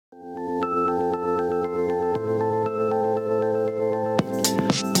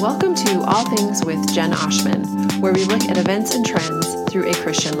Welcome to All Things with Jen Oshman, where we look at events and trends through a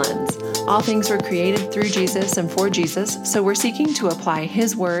Christian lens. All things were created through Jesus and for Jesus, so we're seeking to apply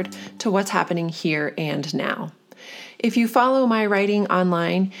His Word to what's happening here and now. If you follow my writing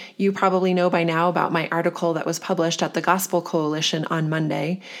online, you probably know by now about my article that was published at the Gospel Coalition on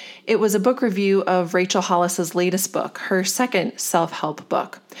Monday. It was a book review of Rachel Hollis's latest book, her second self-help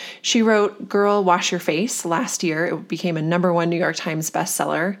book. She wrote Girl, Wash Your Face last year. It became a #1 New York Times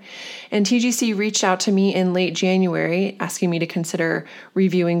bestseller. And TGC reached out to me in late January, asking me to consider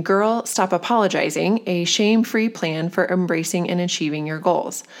reviewing Girl, Stop Apologizing, a shame-free plan for embracing and achieving your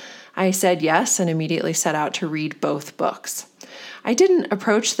goals. I said yes and immediately set out to read both books. I didn't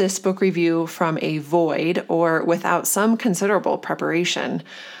approach this book review from a void or without some considerable preparation.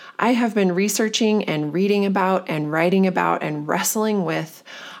 I have been researching and reading about and writing about and wrestling with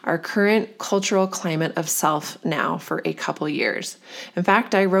our current cultural climate of self now for a couple years. In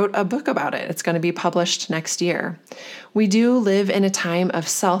fact, I wrote a book about it. It's going to be published next year. We do live in a time of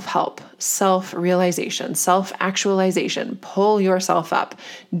self-help, self-realization, self-actualization. Pull yourself up,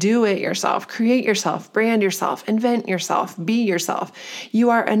 do it yourself, create yourself, brand yourself, invent yourself, be yourself. You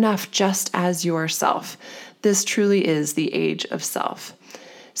are enough just as yourself. This truly is the age of self.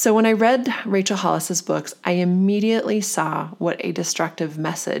 So when I read Rachel Hollis's books, I immediately saw what a destructive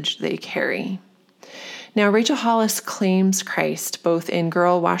message they carry. Now, Rachel Hollis claims Christ both in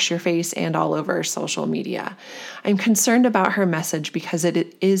Girl, Wash Your Face and all over social media. I'm concerned about her message because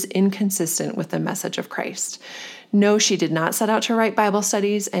it is inconsistent with the message of Christ. No, she did not set out to write Bible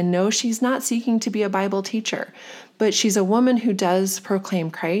studies, and no, she's not seeking to be a Bible teacher. But she's a woman who does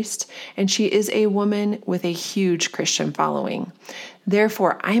proclaim Christ, and she is a woman with a huge Christian following.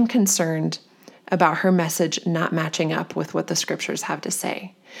 Therefore, I'm concerned about her message not matching up with what the scriptures have to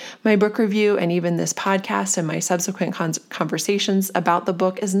say. My book review and even this podcast and my subsequent conversations about the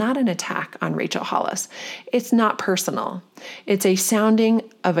book is not an attack on Rachel Hollis. It's not personal. It's a sounding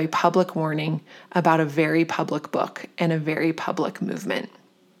of a public warning about a very public book and a very public movement.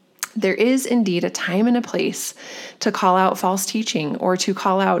 There is indeed a time and a place to call out false teaching or to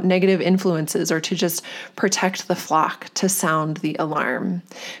call out negative influences or to just protect the flock, to sound the alarm.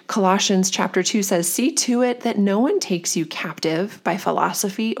 Colossians chapter 2 says, "See to it that no one takes you captive by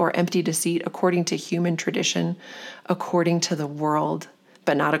philosophy or empty deceit according to human tradition, according to the world,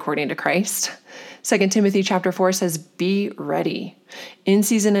 but not according to Christ." 2 Timothy chapter 4 says, "Be ready, in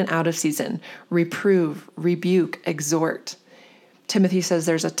season and out of season, reprove, rebuke, exhort." Timothy says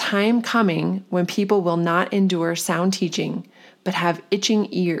there's a time coming when people will not endure sound teaching, but have itching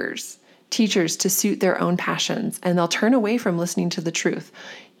ears, teachers to suit their own passions, and they'll turn away from listening to the truth.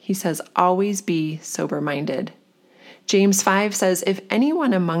 He says, always be sober-minded. James 5 says, "If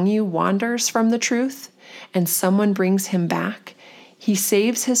anyone among you wanders from the truth and someone brings him back, he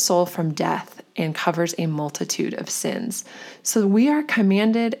saves his soul from death and covers a multitude of sins." So we are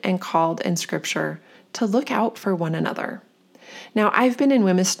commanded and called in Scripture to look out for one another. Now, I've been in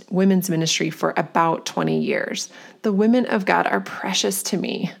women's ministry for about 20 years. The women of God are precious to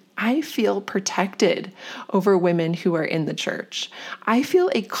me. I feel protected over women who are in the church. I feel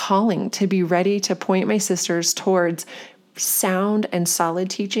a calling to be ready to point my sisters towards sound and solid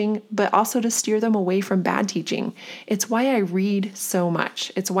teaching, but also to steer them away from bad teaching. It's why I read so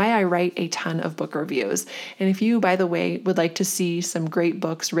much. It's why I write a ton of book reviews. And if you, by the way, would like to see some great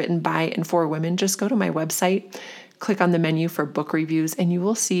books written by and for women, just go to my website, click on the menu for book reviews, and you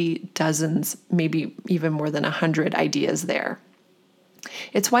will see dozens, maybe even more than 100 ideas there.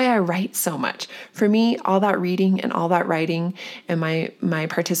 It's why I write so much. For me, all that reading and all that writing and my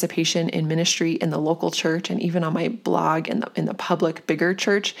participation in ministry in the local church and even on my blog in the public, bigger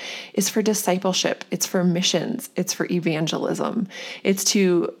church is for discipleship. It's for missions. It's for evangelism. It's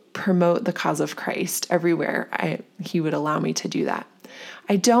to promote the cause of Christ everywhere He would allow me to do that.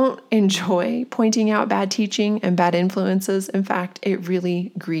 I don't enjoy pointing out bad teaching and bad influences. In fact, it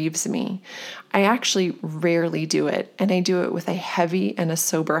really grieves me. I actually rarely do it, and I do it with a heavy and a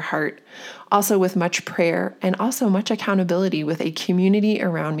sober heart, also with much prayer and also much accountability with a community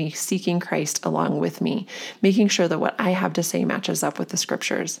around me seeking Christ along with me, making sure that what I have to say matches up with the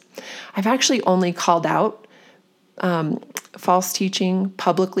scriptures. I've actually only called out false teaching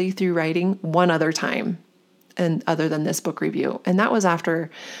publicly through writing one other time, and other than this book review. And that was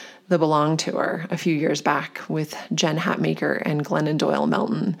after the Belong Tour a few years back with Jen Hatmaker and Glennon Doyle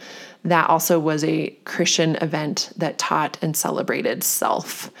Melton. That also was a Christian event that taught and celebrated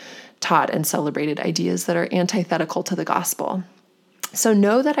self, taught and celebrated ideas that are antithetical to the gospel. So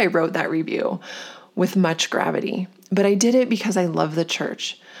know that I wrote that review with much gravity. But I did it because I love the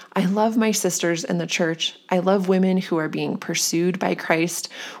church. I love my sisters in the church. I love women who are being pursued by Christ,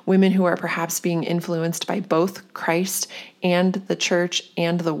 women who are perhaps being influenced by both Christ and the church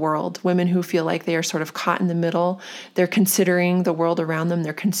and the world, women who feel like they are sort of caught in the middle. They're considering the world around them.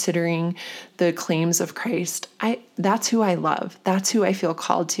 They're considering the claims of Christ. That's who I love. That's who I feel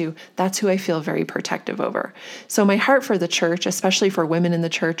called to. That's who I feel very protective over. So my heart for the church, especially for women in the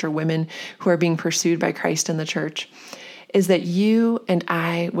church or women who are being pursued by Christ in the church, is that you and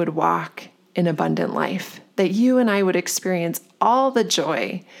I would walk in abundant life, that you and I would experience all the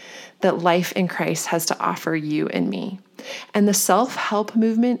joy that life in Christ has to offer you and me. And the self-help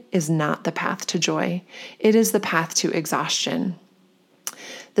movement is not the path to joy. It is the path to exhaustion.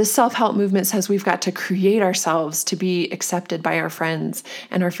 This self-help movement says we've got to create ourselves to be accepted by our friends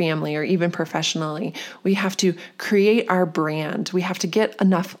and our family, or even professionally. We have to create our brand. We have to get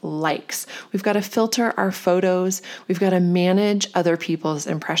enough likes. We've got to filter our photos. We've got to manage other people's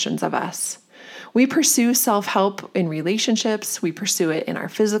impressions of us. We pursue self-help in relationships. We pursue it in our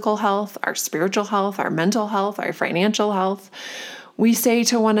physical health, our spiritual health, our mental health, our financial health. We say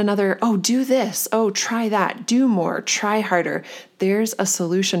to one another, oh, do this. Oh, try that. Do more. Try harder. There's a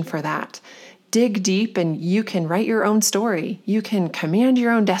solution for that. Dig deep and you can write your own story. You can command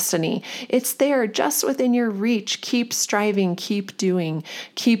your own destiny. It's there just within your reach. Keep striving, keep doing,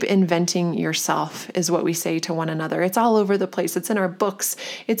 keep inventing yourself is what we say to one another. It's all over the place. It's in our books.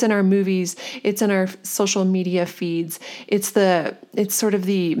 It's in our movies. It's in our social media feeds. It's sort of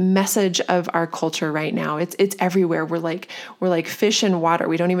the message of our culture right now. It's everywhere. We're like fish in water.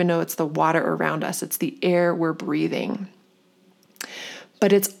 We don't even know it's the water around us. It's the air we're breathing.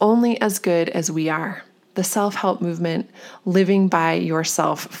 But it's only as good as we are. The self-help movement, living by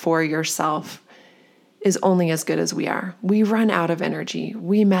yourself for yourself, is only as good as we are. We run out of energy.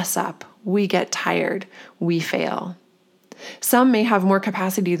 We mess up. We get tired. We fail. Some may have more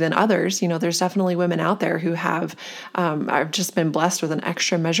capacity than others. There's definitely women out there who have just been blessed with an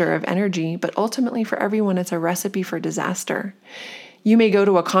extra measure of energy. But ultimately, for everyone, it's a recipe for disaster. You may go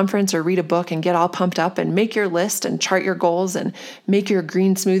to a conference or read a book and get all pumped up and make your list and chart your goals and make your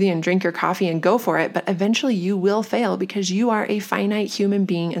green smoothie and drink your coffee and go for it. But eventually you will fail because you are a finite human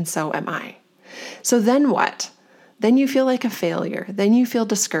being and so am I. So then what? Then you feel like a failure. Then you feel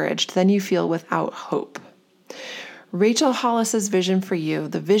discouraged. Then you feel without hope. Rachel Hollis's vision for you,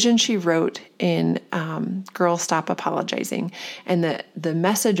 the vision she wrote in Girl Stop Apologizing, and the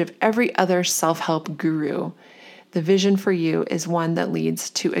message of every other self-help guru, the vision for you is one that leads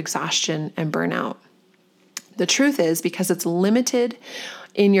to exhaustion and burnout. The truth is, because it's limited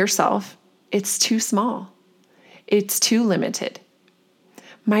in yourself, it's too small. It's too limited.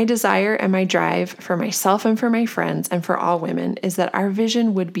 My desire and my drive for myself and for my friends and for all women is that our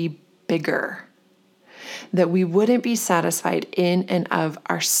vision would be bigger, that we wouldn't be satisfied in and of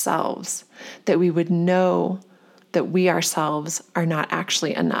ourselves, that we would know that we ourselves are not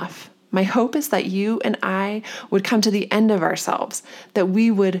actually enough. My hope is that you and I would come to the end of ourselves, that we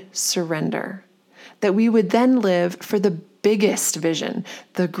would surrender, that we would then live for the biggest vision,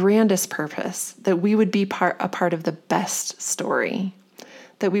 the grandest purpose, that we would be a part of the best story,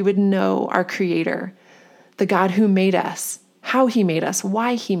 that we would know our Creator, the God who made us, how He made us,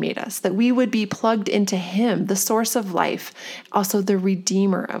 why He made us, that we would be plugged into Him, the source of life, also the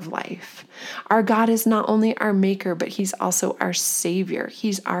Redeemer of life. Our God is not only our Maker, but He's also our Savior.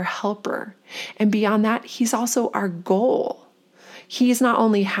 He's our helper. And beyond that, He's also our goal. He's not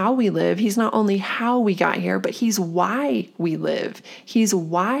only how we live, He's not only how we got here, but He's why we live. He's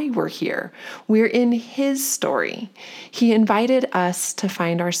why we're here. We're in His story. He invited us to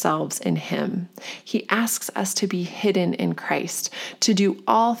find ourselves in Him. He asks us to be hidden in Christ, to do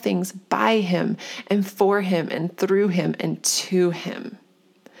all things by Him and for Him and through Him and to Him.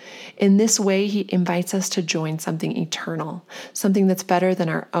 In this way, He invites us to join something eternal, something that's better than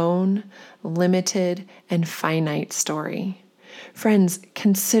our own limited and finite story. Friends,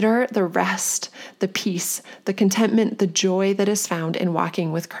 consider the rest, the peace, the contentment, the joy that is found in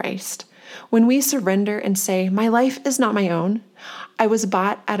walking with Christ. When we surrender and say, my life is not my own, I was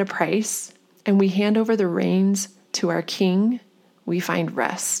bought at a price, and we hand over the reins to our King, we find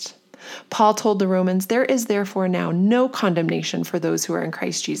rest. Paul told the Romans, there is therefore now no condemnation for those who are in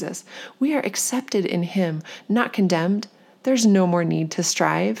Christ Jesus. We are accepted in Him, not condemned. There's no more need to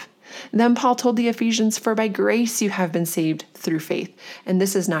strive. Then Paul told the Ephesians, for by grace you have been saved through faith, and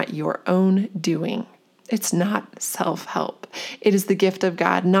this is not your own doing. It's not self-help. It is the gift of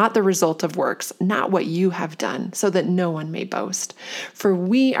God, not the result of works, not what you have done, so that no one may boast. For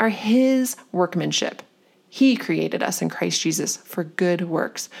we are His workmanship, He created us in Christ Jesus for good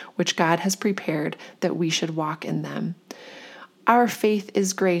works, which God has prepared that we should walk in them. Our faith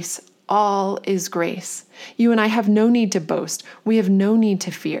is grace. All is grace. You and I have no need to boast. We have no need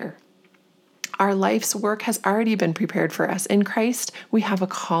to fear. Our life's work has already been prepared for us. In Christ, we have a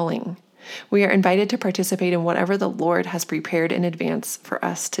calling. We are invited to participate in whatever the Lord has prepared in advance for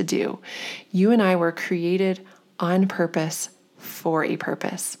us to do. You and I were created on purpose for a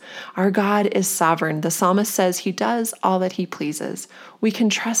purpose. Our God is sovereign. The psalmist says he does all that he pleases. We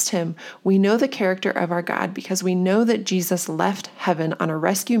can trust him. We know the character of our God because we know that Jesus left heaven on a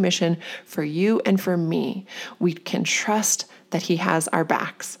rescue mission for you and for me. We can trust that he has our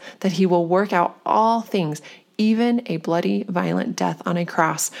backs, that he will work out all things, even a bloody, violent death on a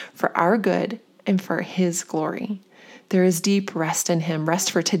cross for our good and for his glory. There is deep rest in him,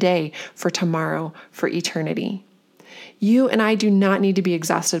 rest for today, for tomorrow, for eternity. You and I do not need to be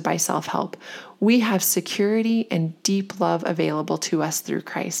exhausted by self-help. We have security and deep love available to us through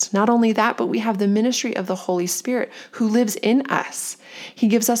Christ. Not only that, but we have the ministry of the Holy Spirit who lives in us. He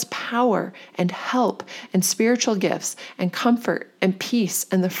gives us power and help and spiritual gifts and comfort and peace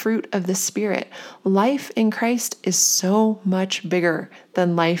and the fruit of the Spirit. Life in Christ is so much bigger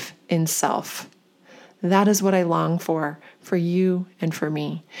than life in self. That is what I long for you and for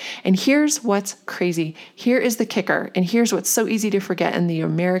me. And here's what's crazy. Here is the kicker. And here's what's so easy to forget in the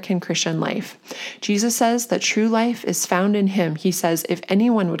American Christian life. Jesus says that true life is found in him. He says, if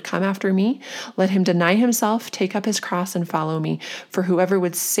anyone would come after me, let him deny himself, take up his cross and follow me. For whoever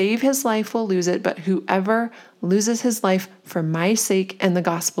would save his life will lose it, but whoever loses his life for my sake and the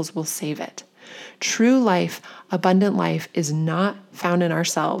gospel's will save it. True life, abundant life, is not found in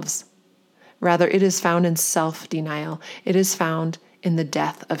ourselves. Rather, it is found in self-denial. It is found in the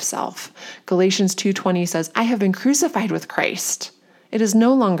death of self. Galatians 2:20 says, I have been crucified with Christ. It is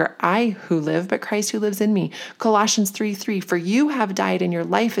no longer I who live, but Christ who lives in me. Colossians 3:3, for you have died and your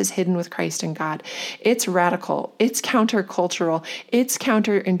life is hidden with Christ in God. It's radical. It's countercultural. It's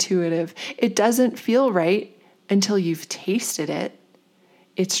counterintuitive. It doesn't feel right until you've tasted it.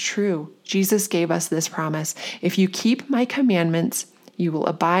 It's true. Jesus gave us this promise. If you keep my commandments, you will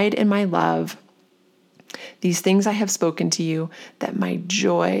abide in my love. These things I have spoken to you, that my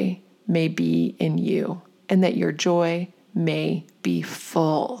joy may be in you, and that your joy may be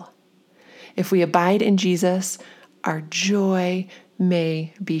full. If we abide in Jesus, our joy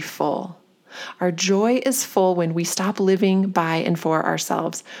may be full. Our joy is full when we stop living by and for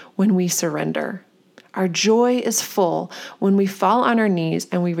ourselves, when we surrender. Our joy is full when we fall on our knees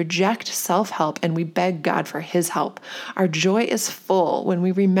and we reject self-help and we beg God for his help. Our joy is full when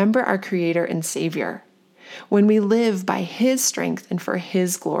we remember our Creator and Savior, when we live by his strength and for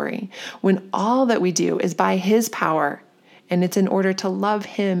his glory, when all that we do is by his power and it's in order to love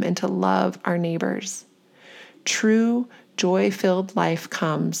him and to love our neighbors. True joy-filled life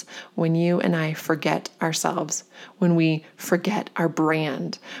comes when you and I forget ourselves, when we forget our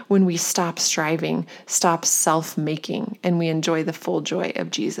brand, when we stop striving, stop self-making, and we enjoy the full joy of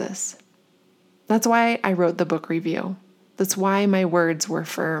Jesus. That's why I wrote the book review. That's why my words were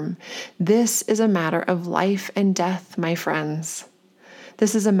firm. This is a matter of life and death, my friends.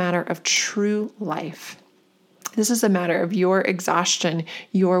 This is a matter of true life. This is a matter of your exhaustion,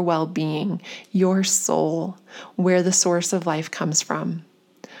 your well-being, your soul, where the source of life comes from.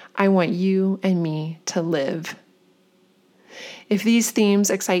 I want you and me to live. If these themes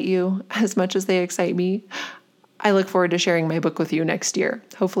excite you as much as they excite me, I look forward to sharing my book with you next year.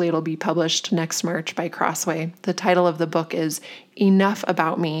 Hopefully it'll be published next March by Crossway. The title of the book is Enough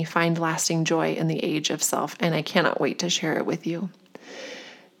About Me, Find Lasting Joy in the Age of Self, and I cannot wait to share it with you.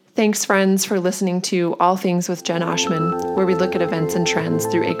 Thanks, friends, for listening to All Things with Jen Oshman, where we look at events and trends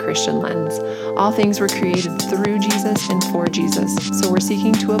through a Christian lens. All things were created through Jesus and for Jesus, so we're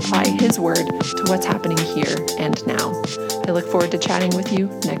seeking to apply his word to what's happening here and now. I look forward to chatting with you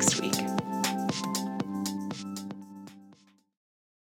next week.